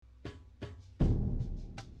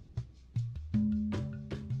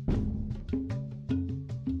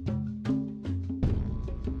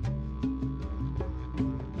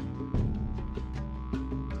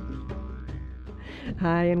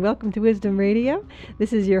Hi, and welcome to Wisdom Radio.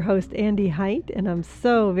 This is your host, Andy Height, and I'm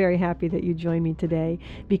so very happy that you joined me today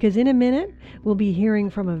because in a minute we'll be hearing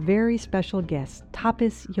from a very special guest,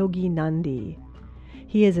 Tapas Yogi Nandi.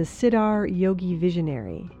 He is a Siddhar yogi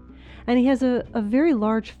visionary, and he has a very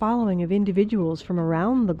large following of individuals from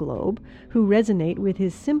around the globe who resonate with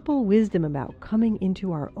his simple wisdom about coming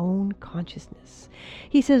into our own consciousness.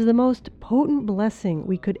 He says the most potent blessing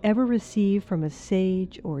we could ever receive from a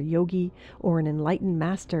sage or yogi or an enlightened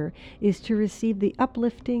master is to receive the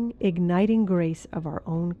uplifting, igniting grace of our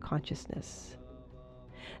own consciousness.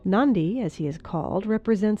 Nandi, as he is called,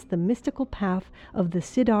 represents the mystical path of the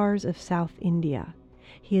Siddhars of South India.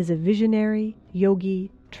 He is a visionary,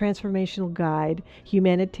 yogi, transformational guide,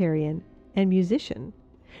 humanitarian, and musician.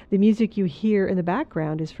 The music you hear in the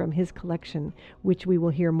background is from his collection, which we will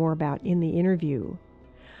hear more about in the interview.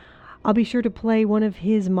 I'll be sure to play one of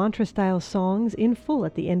his mantra-style songs in full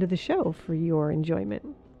at the end of the show for your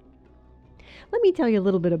enjoyment. Let me tell you a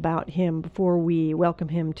little bit about him before we welcome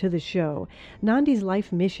him to the show. Nandi's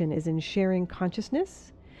life mission is in sharing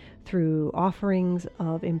consciousness through offerings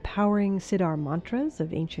of empowering Siddhar mantras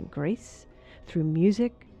of ancient grace, through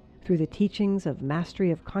music, through the teachings of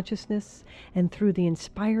mastery of consciousness, and through the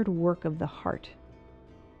inspired work of the heart.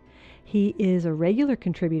 He is a regular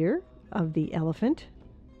contributor of The Elephant.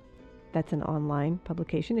 That's an online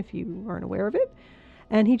publication if you aren't aware of it.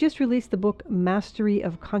 And he just released the book Mastery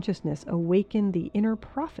of Consciousness, Awaken the Inner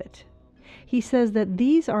Prophet. He says that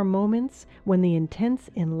these are moments when the intense,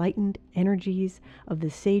 enlightened energies of the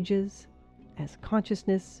sages as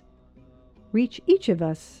consciousness reach each of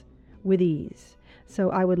us with ease. So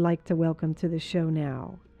I would like to welcome to the show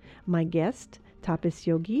now my guest, Tapas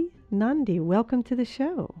Yogi Nandi. Welcome to the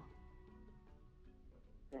show.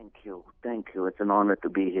 Thank you. Thank you. It's an honor to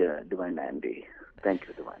be here, Divine Andy. Thank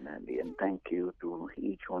you, Divine Andy. And thank you to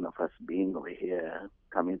each one of us being over here,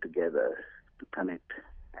 coming together to connect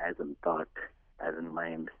as in thought, as in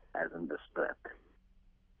mind, as in this breath.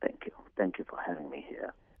 Thank you. Thank you for having me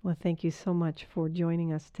here. Well, thank you so much for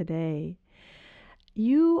joining us today.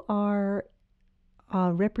 You are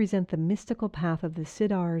represent the mystical path of the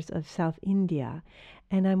Siddhars of South India,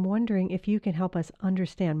 and I'm wondering if you can help us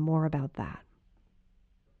understand more about that.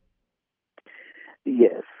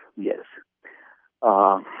 Yes.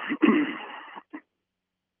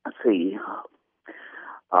 See,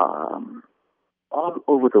 all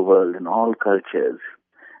over the world, in all cultures,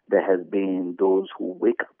 there has been those who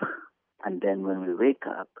wake up. And then when we wake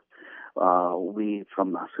up, we,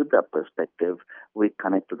 from a Siddha perspective, we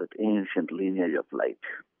connect to that ancient lineage of light,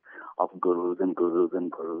 of gurus and gurus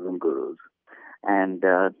and gurus and gurus. And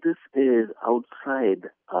this is outside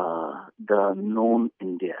the known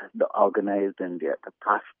India, the organized India, the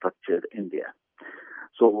caste-structured India.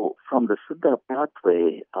 So from the Siddha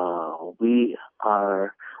pathway, we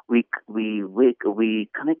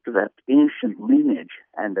connect to that ancient lineage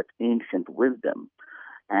and that ancient wisdom,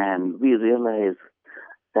 and we realize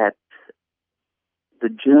that the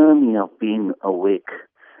journey of being awake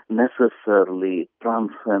necessarily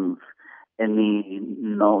transcends any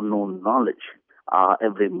known knowledge.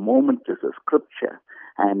 Every moment is a scripture,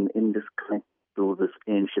 and in this connect to this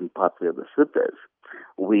ancient pathway of the Siddhas,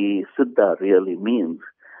 Siddha really means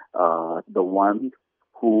the one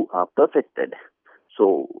who are perfected.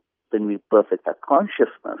 So when we perfect our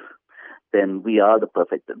consciousness, then we are the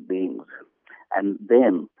perfected beings. And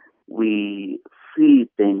then we see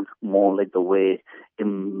things more like the way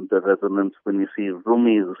in the resonance when you see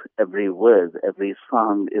Rumi's every word, every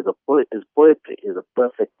song is poetry, is a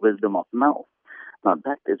perfect wisdom of now. Now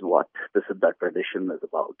that is what the Siddha tradition is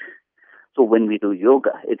about. So when we do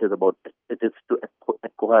yoga, it is to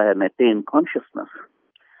acquire and attain consciousness.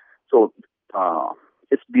 So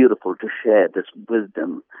it's beautiful to share this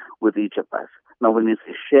wisdom with each of us. Now when we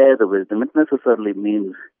say share the wisdom, it necessarily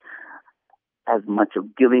means as much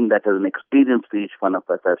of giving that as an experience to each one of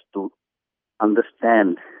us as to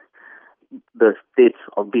understand the states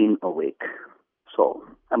of being awake. So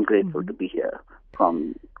I'm grateful to be here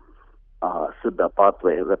from Siddha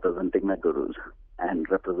pathway, representing the gurus and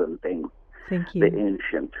representing the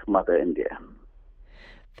ancient Mother India.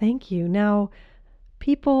 Thank you. Now,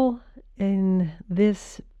 people on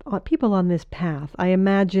this path, I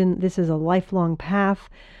imagine this is a lifelong path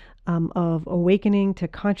of awakening to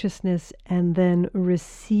consciousness and then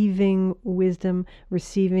receiving wisdom,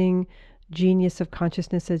 receiving genius of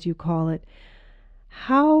consciousness, as you call it.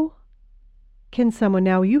 How can someone,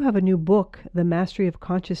 now you have a new book, The Mastery of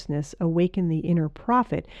Consciousness, Awaken the Inner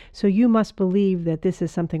Prophet, so you must believe that this is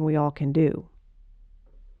something we all can do.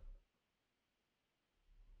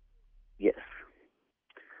 Yes.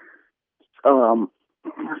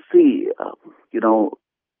 See, you know,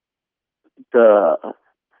 the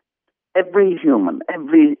every human,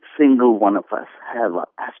 every single one of us have an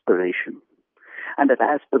aspiration, and that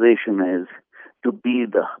aspiration is to be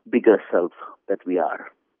the bigger self that we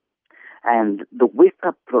are. And the wake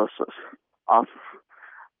up process of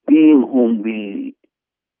being whom we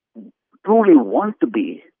truly want to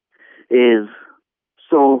be is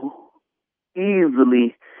so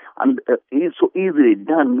easily is so easily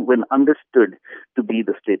done when understood to be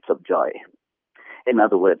the states of joy. In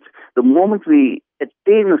other words, the moment we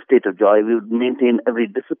attain a state of joy, we would maintain every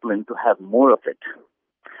discipline to have more of it.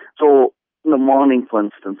 So, in the morning, for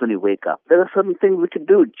instance, when you wake up, there are certain things we could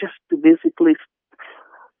do just to basically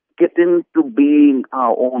get into being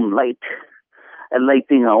our own light,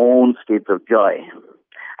 lighting our own states of joy,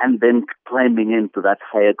 and then climbing into that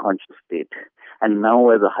higher conscious state. And now,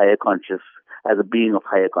 as a being of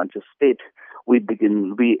higher conscious state,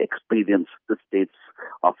 we experience the states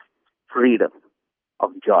of freedom,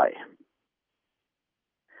 of joy.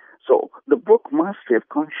 So the book Mastery of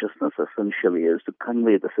Consciousness essentially is to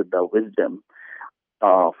convey the Siddha wisdom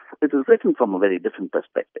of, it is written from a very different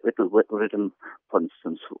perspective. It was written, for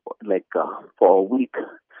instance, for a week,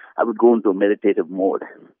 I would go into a meditative mode.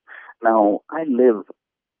 Now, I live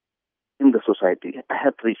in the society. I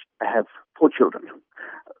have 4 children.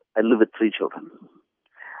 I live with 3 children.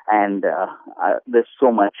 And there's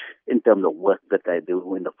so much in terms of work that I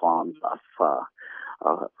do in the forms of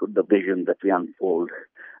the vision that we unfold,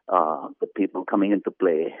 the people coming into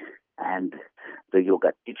play, and the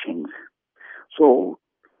yoga teachings. So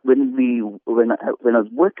when I was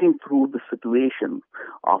working through the situation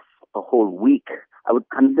of a whole week, I would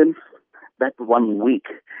condense that 1 week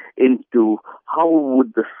into how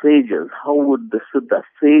would the Siddha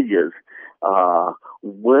sages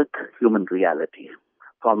work human reality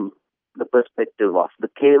from the perspective of the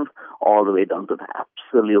cave all the way down to the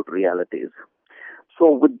absolute realities.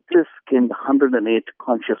 So with this came the 108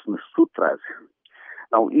 Consciousness Sutras.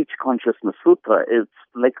 Now each Consciousness Sutra is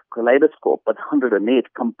like a kaleidoscope, but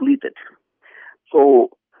 108 completed. So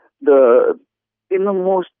the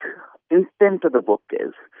innermost intent of the book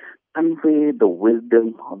is convey the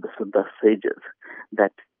wisdom of the Siddha sages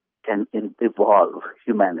that can evolve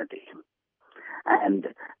humanity. And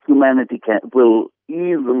humanity will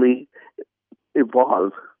easily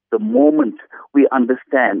evolve the moment we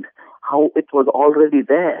understand how it was already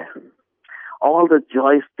there. All the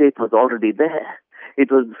joy state was already there.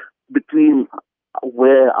 It was between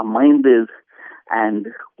where our mind is and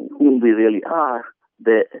whom we really are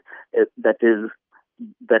that is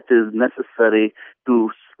necessary to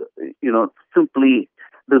simply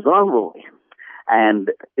dissolve away. And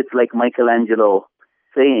it's like Michelangelo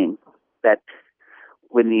saying that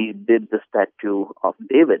when he did the statue of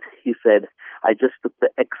David, he said, I just took the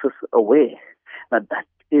excess away. Now that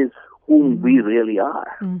is whom we really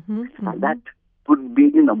are. And that would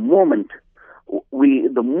be in a moment.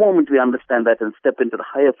 The moment we understand that and step into the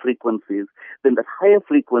higher frequencies, then that higher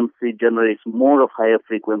frequency generates more of higher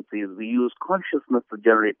frequencies. We use consciousness to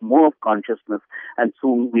generate more of consciousness, and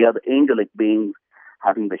soon we are the angelic beings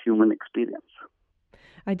having the human experience.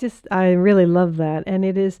 I really love that. And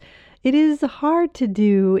it is hard to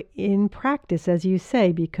do in practice, as you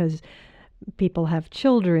say, because people have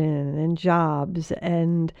children and jobs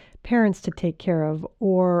and parents to take care of,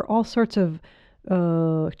 or all sorts of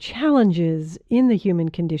challenges in the human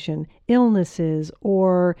condition, illnesses,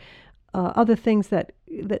 or other things that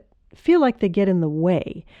feel like they get in the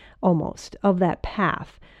way almost of that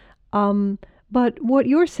path. But what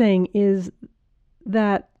you're saying is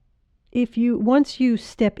that once you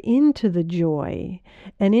step into the joy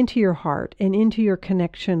and into your heart and into your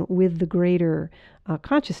connection with the greater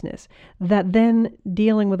consciousness, that then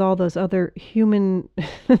dealing with all those other human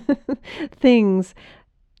things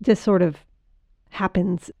just sort of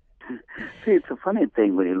happens. See, it's a funny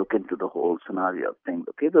thing when you look into the whole scenario thing.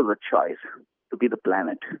 Okay, there's a choice to be the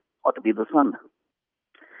planet or to be the sun.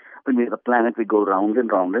 When we're the planet, we go round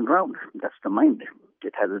and round and round. That's the mind.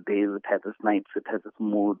 It has its days, it has its nights, it has its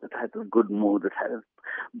moods, it has its good moods, it has its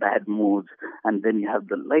bad moods, and then you have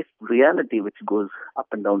the life reality which goes up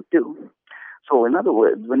and down too. So in other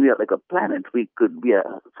words, when we are like a planet, we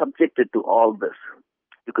are subjected to all this.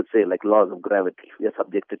 You could say like laws of gravity. We are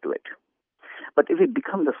subjected to it. But if we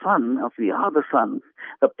become the sun, if we are the sun,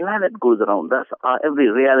 the planet goes around us. Every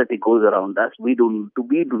reality goes around us. We do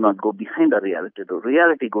not go behind our reality. The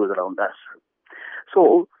reality goes around us.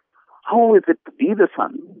 So how is it to be the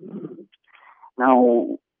sun?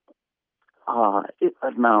 Now,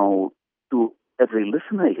 now to every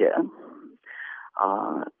listener here,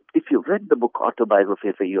 if you've read the book Autobiography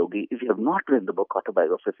of a Yogi, if you have not read the book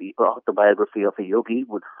Autobiography of a Yogi,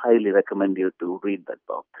 would highly recommend you to read that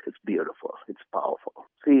book. It's beautiful. It's powerful.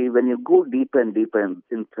 See, when you go deeper and deeper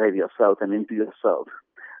inside yourself and into yourself,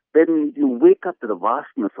 then you wake up to the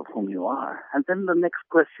vastness of whom you are. And then the next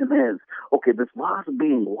question is, okay, this vast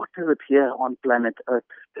being, what is it here on planet Earth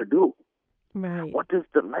to do? Right. What is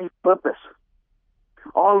the life purpose?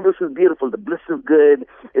 All this is beautiful. The bliss is good.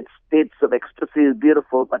 Its states of ecstasy is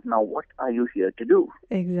beautiful. But now what are you here to do?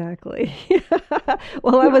 Exactly.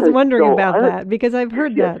 Well, I was wondering about that because I've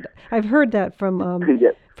heard yes, that. I've heard that from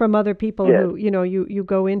yes, from other people yes. who, you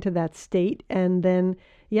go into that state and then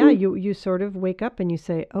you sort of wake up and you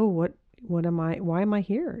say, "Oh, what am I? Why am I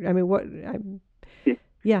here?" I mean,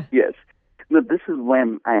 yeah. Yes. No, this is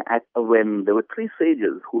when when there were three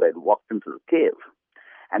sages who had walked into the cave.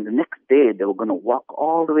 And the next day, they were going to walk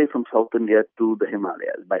all the way from South India to the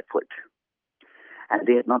Himalayas by foot. And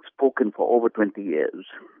they had not spoken for over 20 years.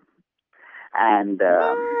 And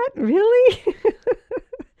What? Really?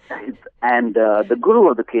 the guru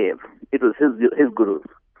of the cave, it was his guru.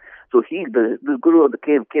 So the guru of the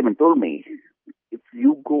cave came and told me, if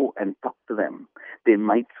you go and talk to them, they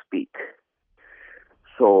might speak.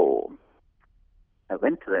 So I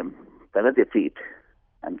went to them, fell at their feet,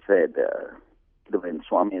 and said, Divine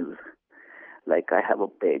Swamis, like, I have a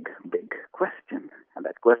big, big question. And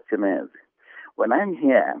that question is, when I'm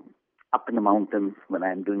here up in the mountains, when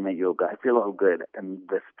I'm doing my yoga, I feel all good and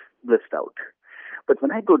blissed out. But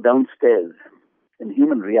when I go downstairs in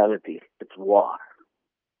human reality, it's war.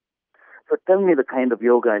 So tell me the kind of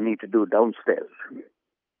yoga I need to do downstairs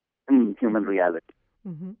in human reality.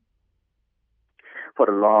 Mm-hmm. For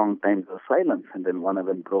a long time, there was silence. And then one of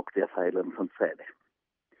them broke their silence and said,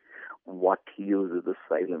 what use is the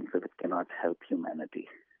silence if it cannot help humanity?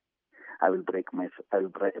 I will break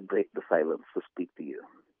the silence to speak to you.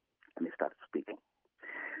 And he started speaking.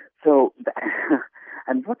 So,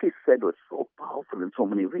 and what he said was so powerful in so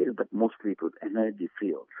many ways, but mostly it was energy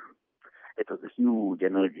fields. It was a huge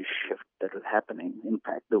energy shift that was happening. In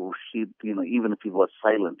fact, even if he was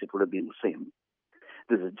silent, it would have been the same.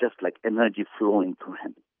 This is just like energy flowing through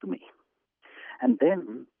him to me. And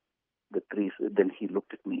then then he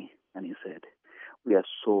looked at me and he said, we are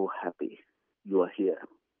so happy you are here.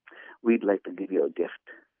 We'd like to give you a gift.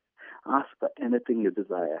 Ask for anything you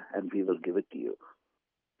desire and we will give it to you.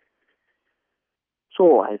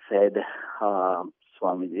 So I said,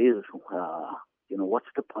 Swamiji,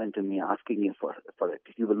 what's the point in me asking you for it?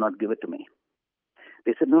 You will not give it to me.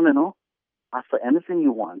 They said, no. Ask for anything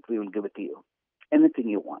you want. We will give it to you. Anything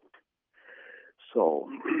you want. So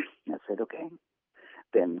I said, okay.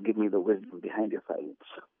 Then give me the wisdom behind your silence.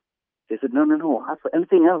 They said, no. Ask for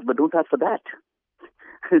anything else, but don't ask for that.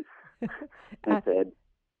 I said,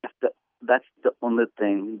 that's the only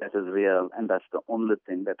thing that is real, and that's the only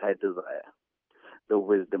thing that I desire. The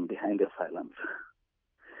wisdom behind your silence.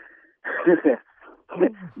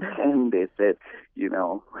 And they said,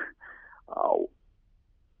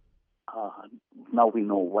 now we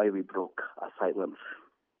know why we broke our silence.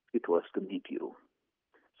 It was to meet you.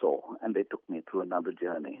 So, and they took me through another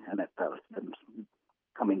journey, and I felt them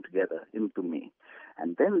coming together into me.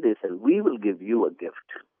 And then they said, we will give you a gift.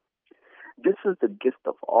 This is the gift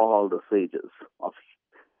of all the sages of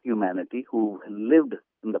humanity who lived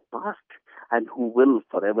in the past and who will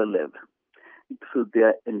forever live. This is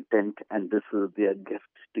their intent and this is their gift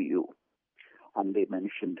to you. And they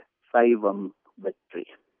mentioned Saivam victory.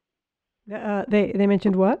 They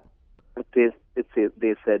mentioned what? They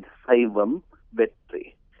said Saivam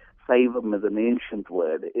victory. Saivam is an ancient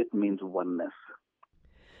word. It means oneness.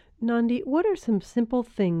 Nandi, what are some simple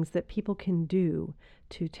things that people can do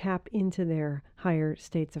to tap into their higher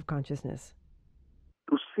states of consciousness?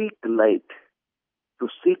 To seek light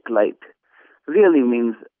really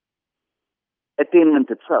means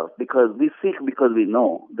attainment itself, because we seek because we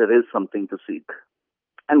know there is something to seek.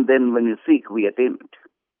 And then when you seek, we attain it.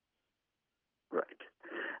 Right.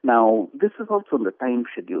 Now, this is also in the time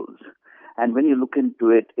schedules. And when you look into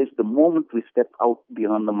it, it's the moment we step out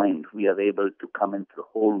beyond the mind, we are able to come into the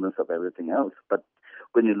wholeness of everything else. But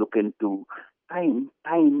when you look into time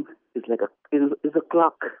is like is a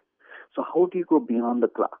clock. So how do you go beyond the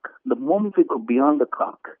clock? The moment we go beyond the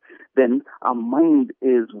clock, then our mind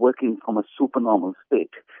is working from a supernormal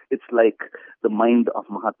state. It's like the mind of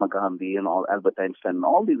Mahatma Gandhi and Albert Einstein and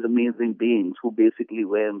all these amazing beings who basically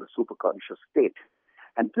were in the superconscious state.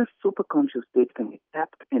 And this superconscious state can be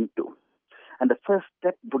tapped into. And the first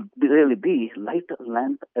step would really be light a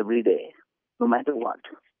lamp every day, no matter what.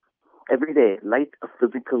 Every day, light a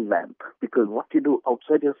physical lamp, because what you do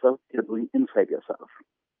outside yourself, you're doing inside yourself.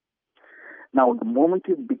 Now, the moment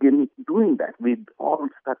you begin doing that, we all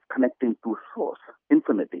start connecting to source,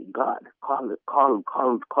 infinity, God. Call.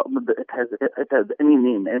 It has any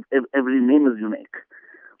name. Every name is unique.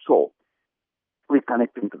 So we're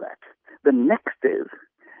connecting to that. The next is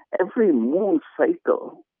every moon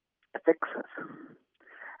cycle affects us,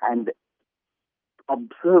 and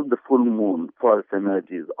observe the full moon for its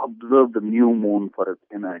energies. Observe the new moon for its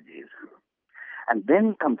energies, and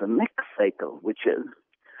then comes the next cycle, which is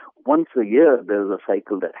once a year. There is a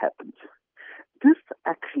cycle that happens. This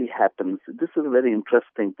actually happens. This is a very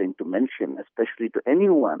interesting thing to mention, especially to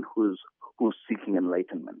anyone who's seeking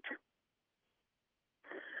enlightenment.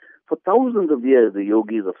 For thousands of years, the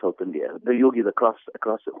yogis of South India, the yogis across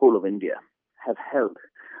the whole of India, have held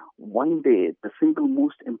one day, the single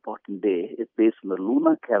most important day, is based on the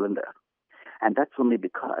lunar calendar, and that's only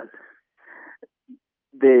because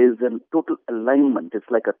there is a total alignment. It's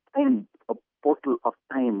like a portal of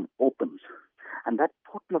time opens, and that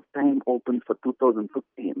portal of time opens for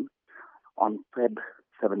 2015 on Feb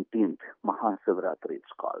 17th, Mahasivaratri. It's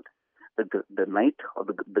called the night, or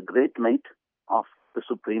the great night of the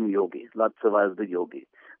Supreme Yogi. Lord Shiva is the Yogi,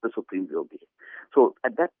 the Supreme Yogi. So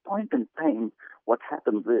at that point in time, what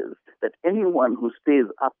happens is that anyone who stays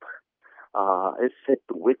up is said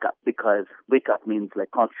to wake up, because wake up means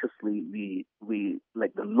like consciously we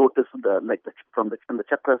like the lotus, from the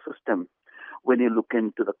chakra system. When you look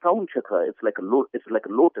into the crown chakra, it's like a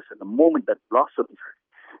lotus, and the moment that blossoms,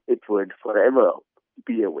 it would forever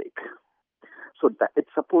be awake. So that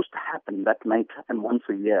it's supposed to happen that night, and once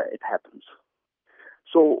a year it happens.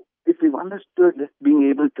 So if we've understood being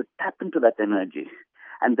able to tap into that energy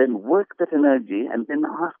and then work that energy and then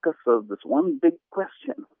ask ourselves this one big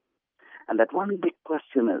question, and that one big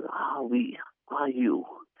question is, are you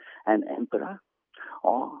an emperor,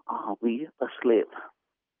 or are we a slave?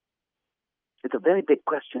 It's a very big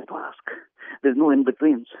question to ask. There's no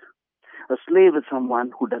in-betweens. A slave is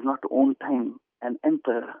someone who does not own time. An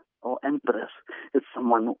emperor or empress is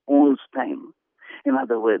someone who owns time. In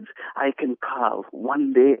other words, I can carve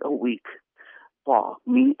one day a week for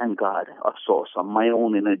me and God or source on my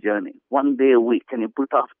own inner journey. One day a week. Can you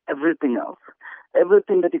put off everything else?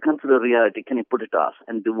 Everything that you consider reality, can you put it off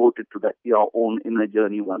and devote it to that your own inner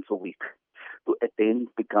journey once a week to attain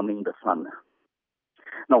becoming the sun?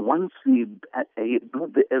 Now, once we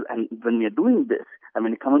do this, and when we are doing this, and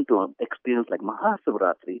when you come into an experience like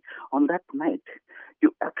Mahasivaratri, on that night,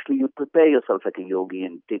 you prepare yourself like a yogi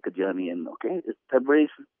and take a journey in. Okay, it's February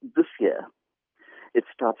this year. It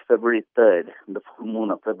starts February 3rd, the full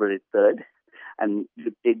moon of February 3rd, and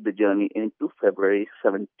you take the journey into February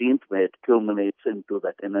 17th, where it culminates into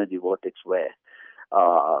that energy vortex where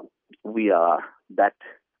we are that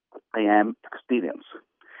I am experience.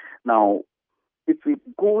 Now, if we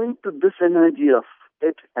go into this energy of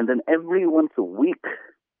it, and then every once a week,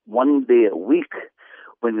 one day a week,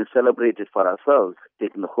 when we celebrate it for ourselves,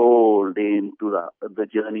 taking the whole day into the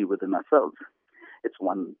journey within ourselves, it's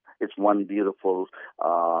one beautiful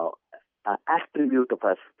attribute of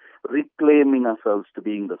us reclaiming ourselves to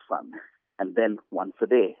being the sun, and then once a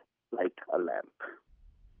day, light a lamp.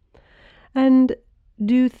 And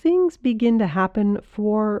do things begin to happen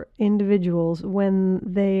for individuals when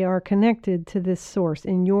they are connected to this source?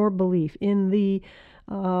 In your belief, in the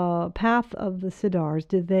path of the Siddhars,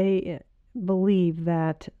 do they believe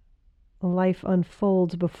that life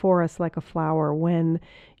unfolds before us like a flower when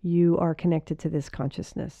you are connected to this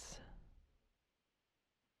consciousness?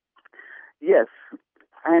 Yes,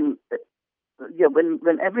 and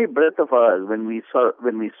when every breath of ours, when we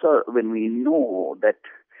know that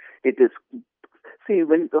it is. See,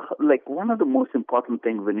 like one of the most important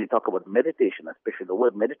things when you talk about meditation, especially the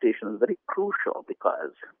word meditation, is very crucial,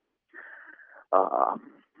 because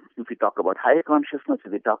if we talk about higher consciousness,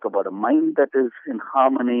 if we talk about a mind that is in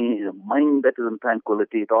harmony, a mind that is in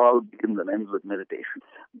tranquility, it all begins and ends with meditation.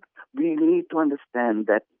 We need to understand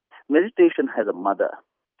that meditation has a mother,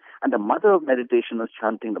 and the mother of meditation is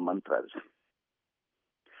chanting the mantras.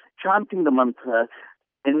 Chanting the mantra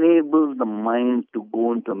enables the mind to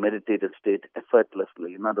go into a meditative state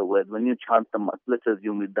effortlessly. In other words, when you chant the mantra, let's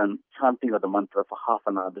assume we've done chanting of the mantra for half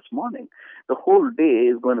an hour this morning, the whole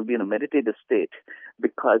day is going to be in a meditative state,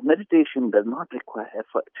 because meditation does not require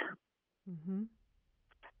effort. Mm-hmm.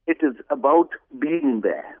 It is about being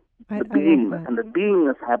there. The beingness, and the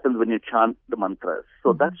beingness happens when you chant the mantras.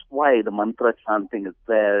 So that's why the mantra chanting is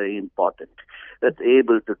very important. That's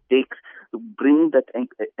able to bring that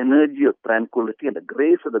energy of tranquility and the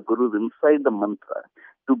grace of the Guru inside the mantra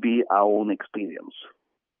to be our own experience.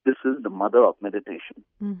 This is the mother of meditation.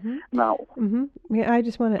 Mm-hmm. Now, Mm-hmm. Yeah, I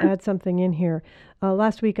just want to add something in here.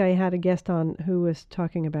 Last week I had a guest on who was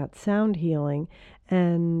talking about sound healing,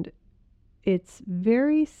 and it's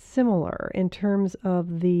very similar in terms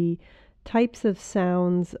of the types of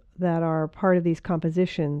sounds that are part of these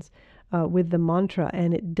compositions with the mantra,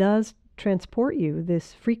 and it does transport you.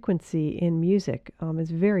 This frequency in music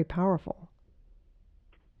is very powerful.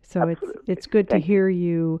 So absolutely. it's good to Thank you. hear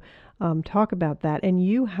you talk about that. And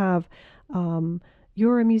you have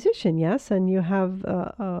you're a musician, yes, and you have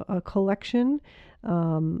a collection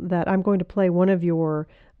that I'm going to play one of your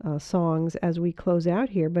songs as we close out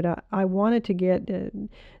here. But I wanted to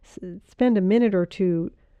spend a minute or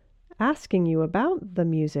two asking you about the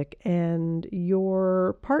music and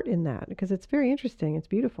your part in that because it's very interesting. It's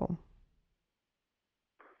beautiful.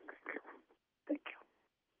 Thank you.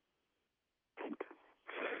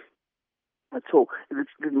 So it's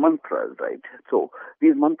these mantras, right? So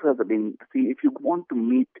these mantras have been. See, if you want to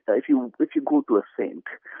meet, if you go to a saint,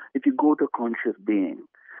 if you go to a conscious being,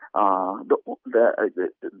 the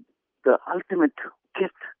ultimate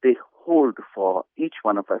gift they hold for each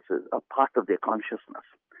one of us is a part of their consciousness.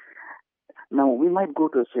 Now we might go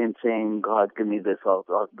to a saint saying, "God, give me this," or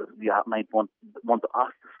we might want to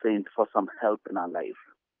ask the saint for some help in our life,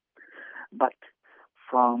 but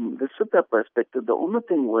from the Siddha perspective, the only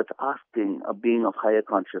thing worth asking a being of higher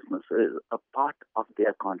consciousness is a part of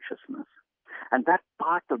their consciousness. And that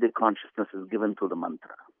part of their consciousness is given through the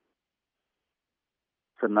mantra.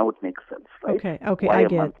 So now it makes sense, right? Okay, Why a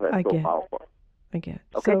mantra is I so get, powerful. I get.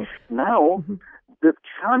 Okay? So, Now, mhm. the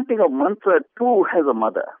chanting of mantra too has a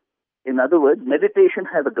mother. In other words, meditation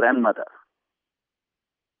has a grandmother.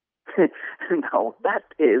 Now, that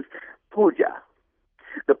is puja.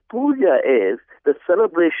 The puja is the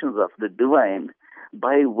celebrations of the divine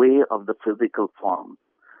by way of the physical form.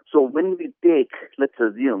 So when we take, let's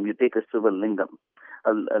assume you take a Shiva lingam.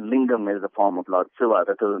 A lingam is a form of Lord Shiva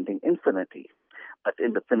representing infinity, but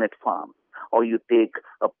in the finite form. Or you take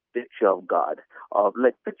a picture of God, or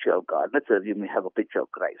like picture of God. Let's assume you have a picture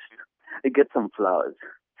of Christ. You get some flowers,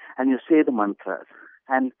 and you say the mantras,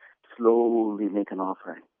 and slowly make an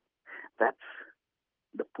offering. That's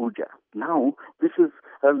the puja. Now, this is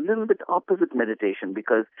a little bit opposite meditation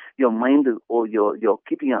because your mind is, or you're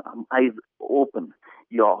keeping your eyes open.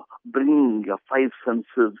 You're bringing your five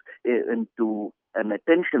senses into an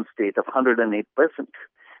attention state of 108%.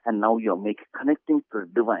 And now you're connecting to the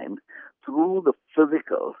divine through the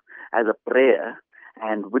physical as a prayer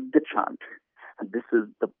and with the chant. And this is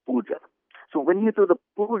the puja. So when you do the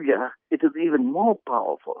puja, it is even more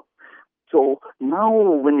powerful. So now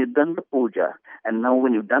when you've done the puja, and now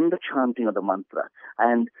when you've done the chanting of the mantra,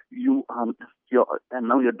 and and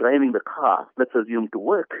now you're driving the car, let's assume to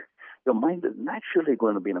work, your mind is naturally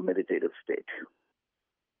going to be in a meditative state.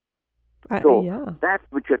 So Yeah. that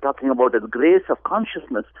which you're talking about as grace of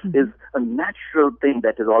consciousness is a natural thing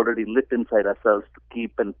that is already lit inside ourselves to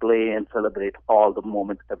keep and play and celebrate all the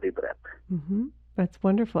moments, every breath. Mm-hmm. That's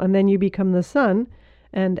wonderful. And then you become the sun.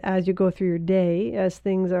 And as you go through your day, as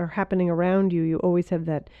things are happening around you, you always have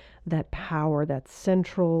that power, that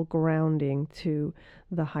central grounding to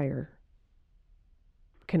the higher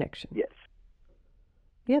connection. Yes.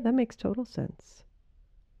 Yeah, that makes total sense.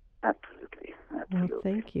 Absolutely. Well,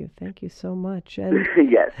 thank you. Thank you so much. And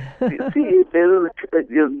yes. See,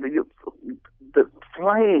 the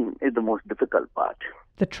flying is the most difficult part.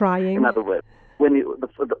 the trying. In other words, when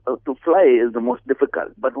to fly is the most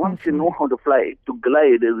difficult. But once you know how to fly, to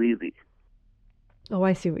glide is easy. Oh,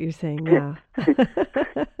 I see what you're saying. Yeah.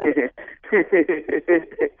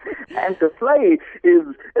 And to fly is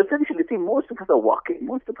essentially, see, most of us are walking,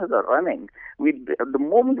 most of us are running. The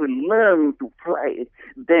moment we learn to fly,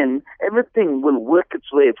 then everything will work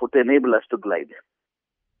its way to enable us to glide.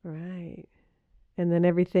 Right. And then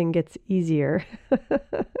everything gets easier.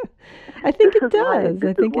 I think it does.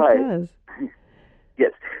 I think it does.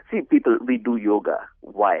 Yes. See, people, we do yoga.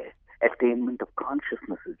 Why? Attainment of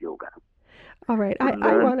consciousness is yoga. All right.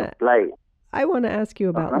 I want to ask you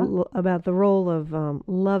about the role of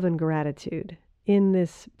love and gratitude in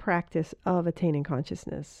this practice of attaining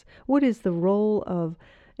consciousness. What is the role of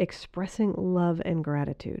expressing love and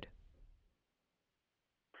gratitude?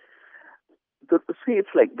 See,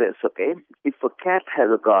 it's like this, okay? If a cat has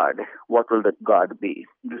a guard, what will the guard be?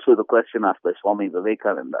 This was the question asked by Swami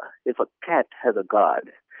Vivekananda. If a cat has a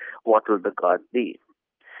guard, what will the guard be?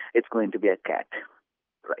 It's going to be a cat,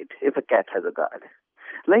 right? If a cat has a guard.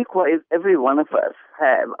 Likewise, every one of us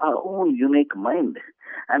have our own unique mind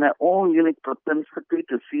and our own unique propensity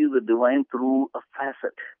to see the divine through a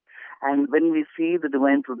facet. And when we see the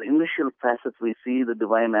divine through the initial facets, we see the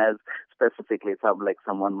divine as specifically like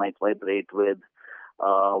someone might vibrate with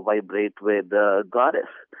goddess.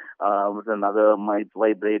 Another might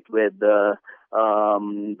vibrate with Lord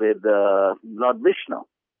Vishnu.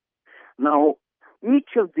 Now,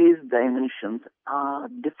 each of these dimensions are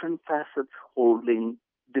different facets holding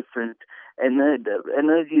different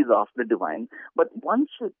energies of the divine. But once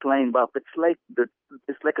you climb up, it's like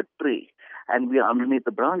a tree, and we are underneath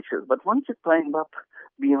the branches. But once you climb up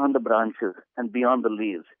beyond the branches and beyond the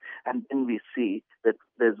leaves, and then we see that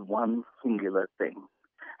there's one singular thing,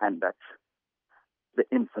 and that's the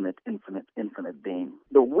infinite, infinite, infinite being.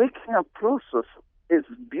 The waking up process is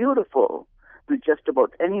beautiful to just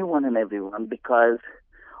about anyone and everyone because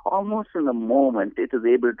almost in a moment it is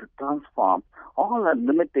able to transform all our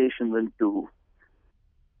limitations into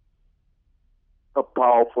a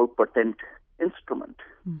powerful, potent instrument.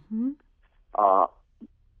 Mm-hmm.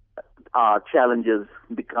 Our challenges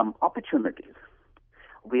become opportunities.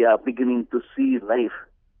 We are beginning to see life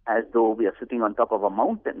as though we are sitting on top of a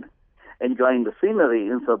mountain, enjoying the scenery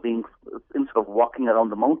instead of walking around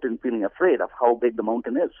the mountain feeling afraid of how big the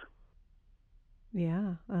mountain is.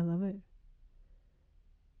 Yeah, I love it.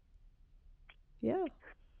 Yeah.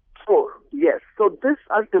 So this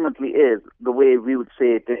ultimately is the way we would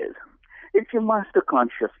say it is. If you master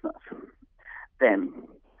consciousness, then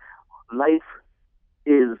life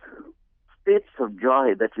is states of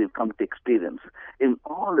joy that we've come to experience in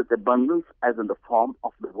all its abundance as in the form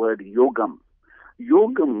of the word yogam.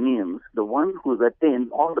 Yogam means the one who's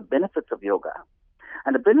attained all the benefits of yoga.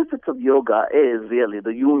 And the benefits of yoga is really,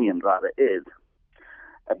 the union rather, is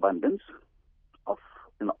abundance of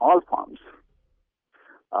in all forms,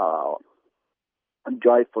 uh,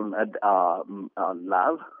 joyful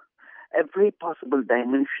love. Every possible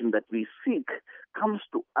dimension that we seek comes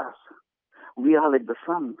to us. We are like the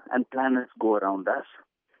sun, and planets go around us.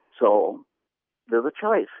 So there's a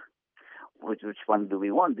choice. Which one do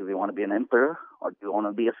we want? Do we want to be an emperor or do we want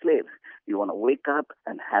to be a slave? Do you want to wake up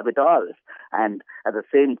and have it all, and at the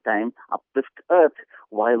same time uplift Earth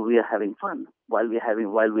while we are having fun, while we are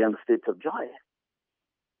in the states of joy?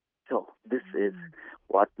 So this is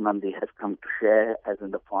what Nandi has come to share as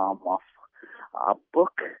in the form of our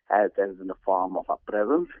book, as in the form of our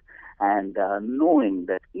presence, and knowing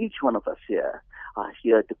that each one of us here are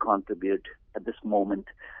here to contribute at this moment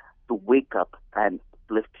to wake up and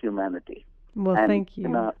uplift humanity. Well, And, thank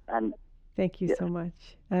you. Thank you yes. so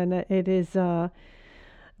much. And it is,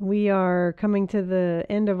 we are coming to the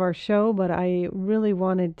end of our show, but I really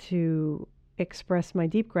wanted to express my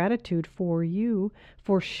deep gratitude for you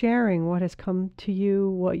for sharing what has come to you,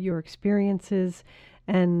 what your experiences,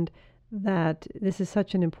 and that this is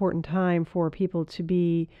such an important time for people to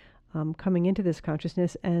be coming into this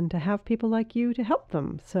consciousness and to have people like you to help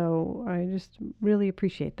them. So I just really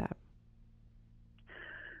appreciate that.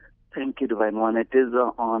 Thank you, Divine One. It is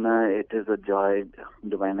an honor, it is a joy,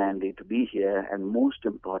 Divine Andy, to be here. And most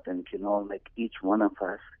important, like each one of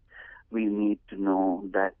us, we need to know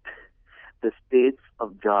that the states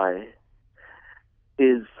of joy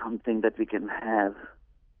is something that we can have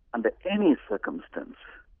under any circumstance.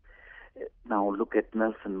 Now look at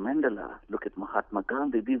Nelson Mandela, look at Mahatma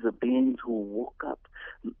Gandhi. These are beings who woke up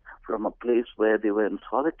from a place where they were in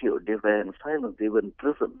solitude, they were in silence, they were in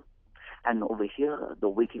prison. And over here, the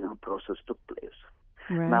waking up process took place.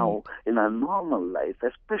 Right. Now, in our normal life,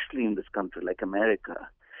 especially in this country like America,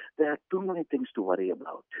 there are too many things to worry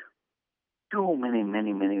about. Too many,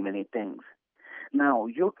 many, many, many things. Now,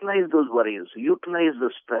 utilize those worries, utilize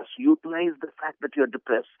the stress, utilize the fact that you're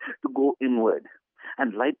depressed to go inward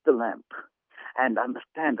and light the lamp and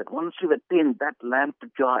understand that once you've attained that lamp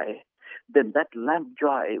joy, then that lamp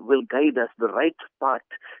joy will guide us the right path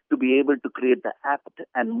to be able to create the apt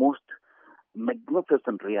and most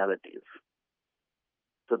magnificent realities.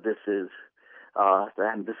 So this is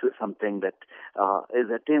something that is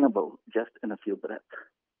attainable just in a few breaths,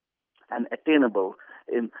 and attainable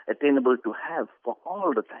to have for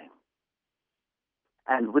all the time.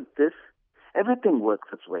 And with this, everything works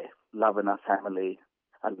its way. Love in our family,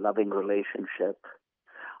 a loving relationship.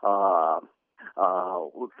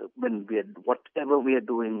 Whatever we are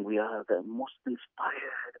doing, we are the most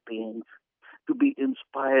inspired beings. To be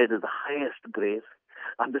inspired is the highest grace.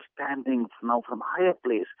 Understanding now from higher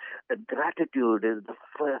place that gratitude is the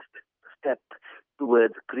first step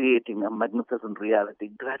towards creating a magnificent reality.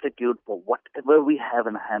 Gratitude for whatever we have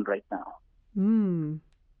in hand right now.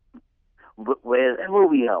 Wherever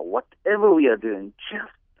we are, whatever we are doing,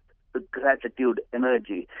 just the gratitude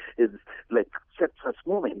energy is like sets us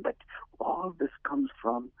moving. But all this comes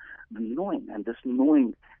from the knowing, and this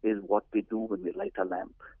knowing is what we do when we light a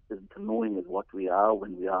lamp. The knowing is what we are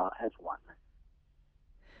when we are as one.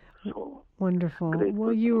 So wonderful. grateful.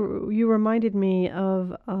 Well, you reminded me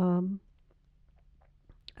of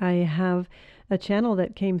I have a channel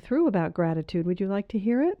that came through about gratitude. Would you like to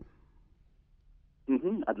hear it?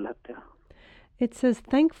 I'd love to. It says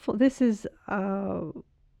thankful. This is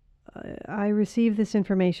I receive this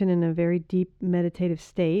information in a very deep meditative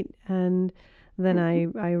state, and then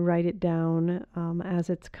I write it down as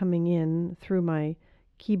it's coming in through my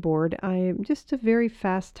keyboard. I'm just a very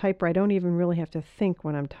fast typer. I don't even really have to think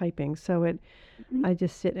when I'm typing, so I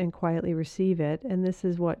just sit and quietly receive it, and this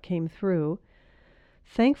is what came through.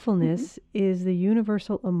 Thankfulness is the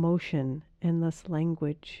universal emotion and thus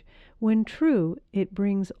language. When true, it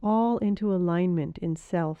brings all into alignment in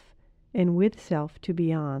self and with self to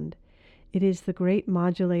beyond. It is the great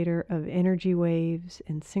modulator of energy waves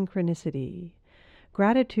and synchronicity.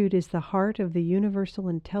 Gratitude is the heart of the universal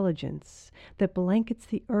intelligence that blankets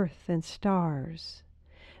the earth and stars.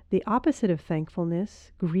 The opposite of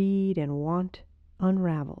thankfulness, greed and want,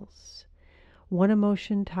 unravels. One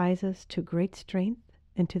emotion ties us to great strength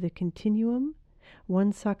and to the continuum.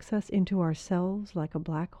 One sucks us into ourselves like a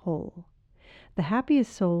black hole. The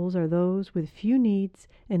happiest souls are those with few needs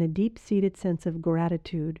and a deep-seated sense of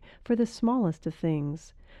gratitude for the smallest of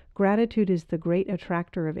things. Gratitude is the great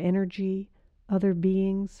attractor of energy, other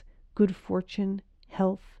beings, good fortune,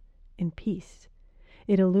 health, and peace.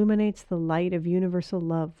 It illuminates the light of universal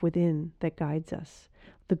love within that guides us.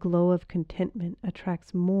 The glow of contentment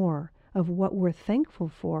attracts more of what we're thankful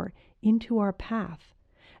for into our path,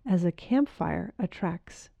 as a campfire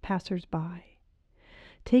attracts passers-by.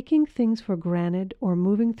 Taking things for granted or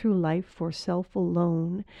moving through life for self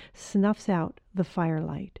alone snuffs out the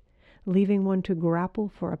firelight, leaving one to grapple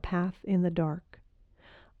for a path in the dark.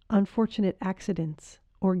 Unfortunate accidents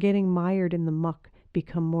or getting mired in the muck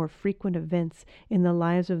become more frequent events in the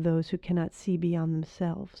lives of those who cannot see beyond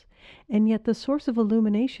themselves. And yet the source of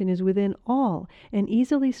illumination is within all and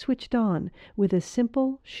easily switched on with a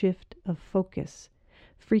simple shift of focus.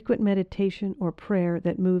 Frequent meditation or prayer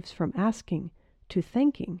that moves from asking to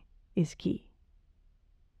thanking is key.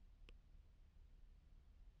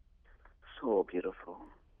 So beautiful,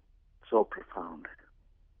 so profound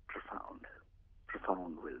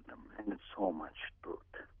wisdom, and so much truth.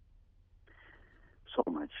 So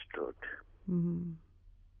much truth. Mm-hmm.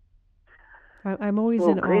 I'm always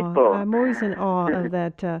so in grateful. awe. I'm always in awe of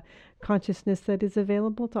that consciousness that is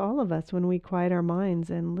available to all of us when we quiet our minds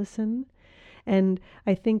and listen. And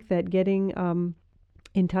I think that getting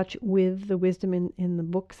in touch with the wisdom in the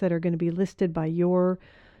books that are going to be listed by your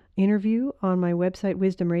interview on my website,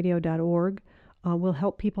 wisdomradio.org, will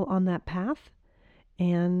help people on that path.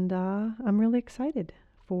 And I'm really excited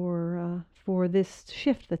for this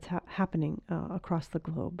shift that's happening across the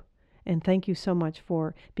globe. And thank you so much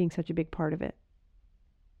for being such a big part of it.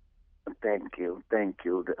 Thank you, Divine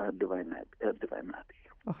Nati.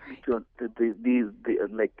 All right. So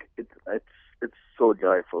it's so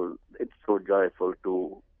joyful. It's so joyful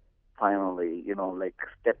to finally, to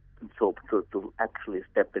actually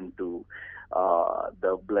step into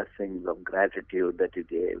the blessings of gratitude that you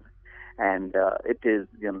gave. And it is,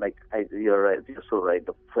 you're right. You're so right.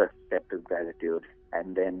 The first step is gratitude,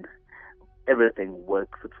 and then everything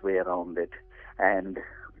works its way around it. And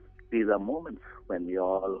these are moments when we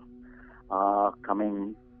all are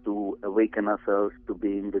coming to awaken ourselves to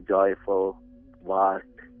being the joyful, vast,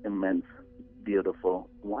 immense, beautiful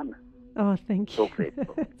one. Oh, thank you. So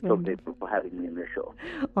grateful. So grateful for having me in the show.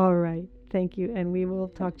 All right. Thank you. And we will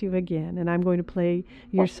talk to you again. And I'm going to play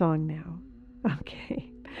your song now.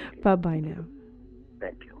 Okay. Bye-bye now.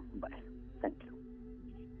 Thank you. Bye. Thank you.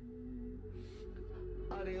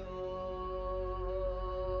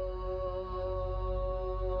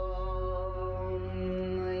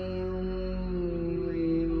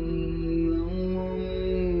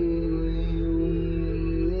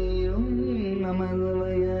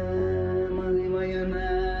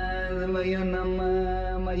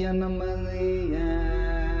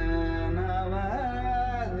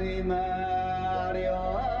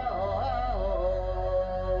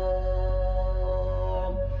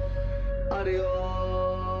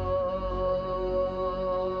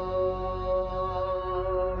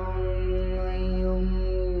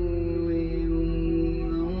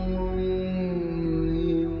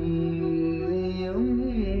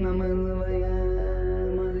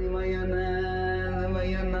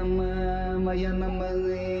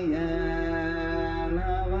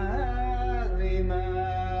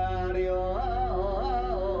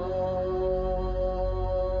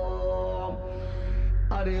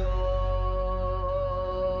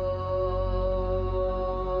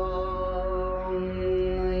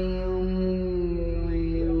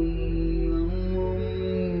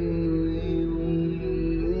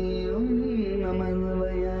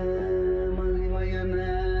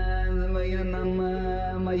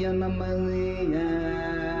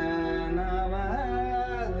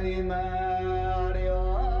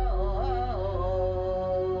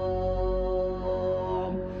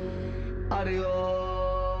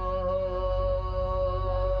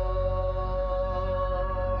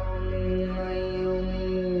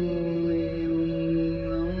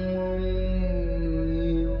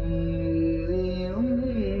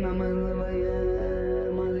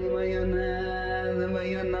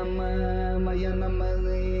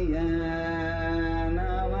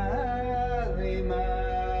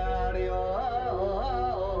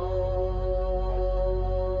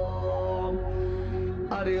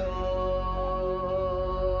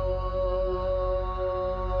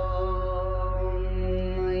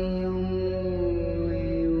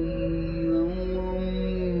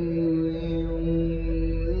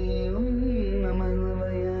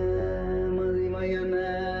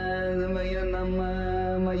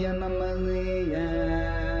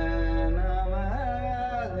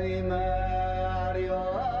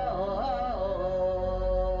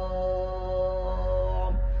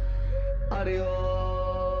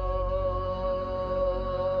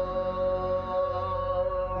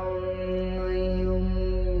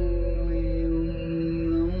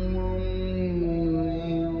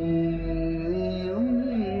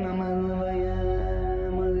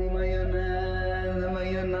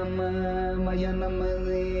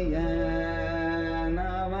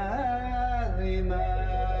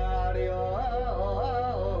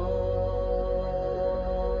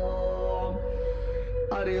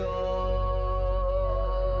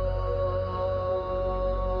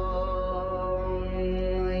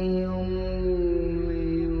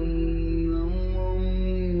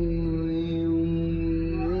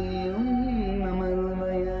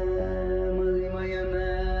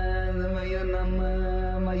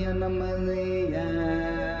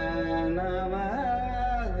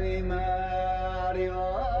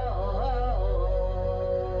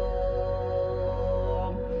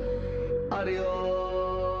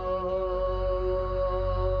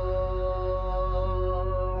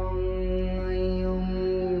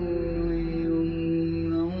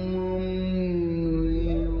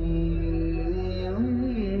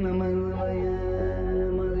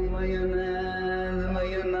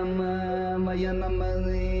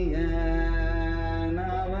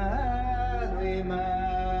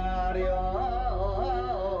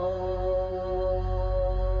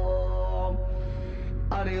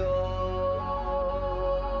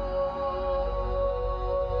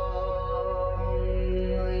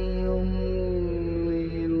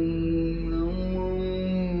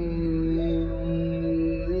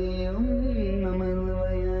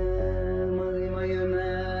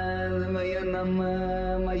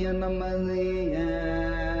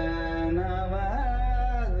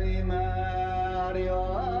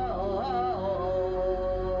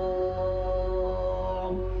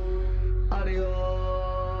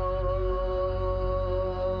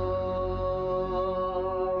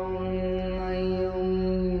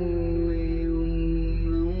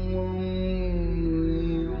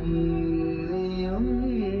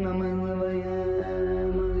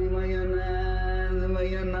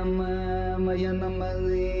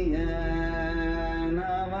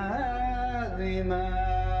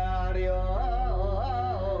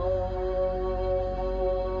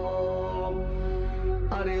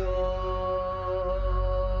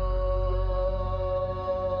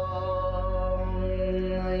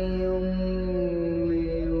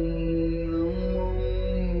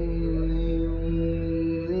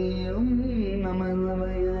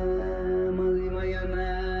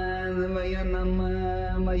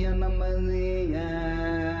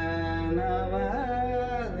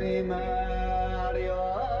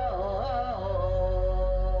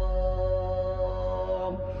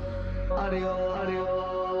 Hare Om.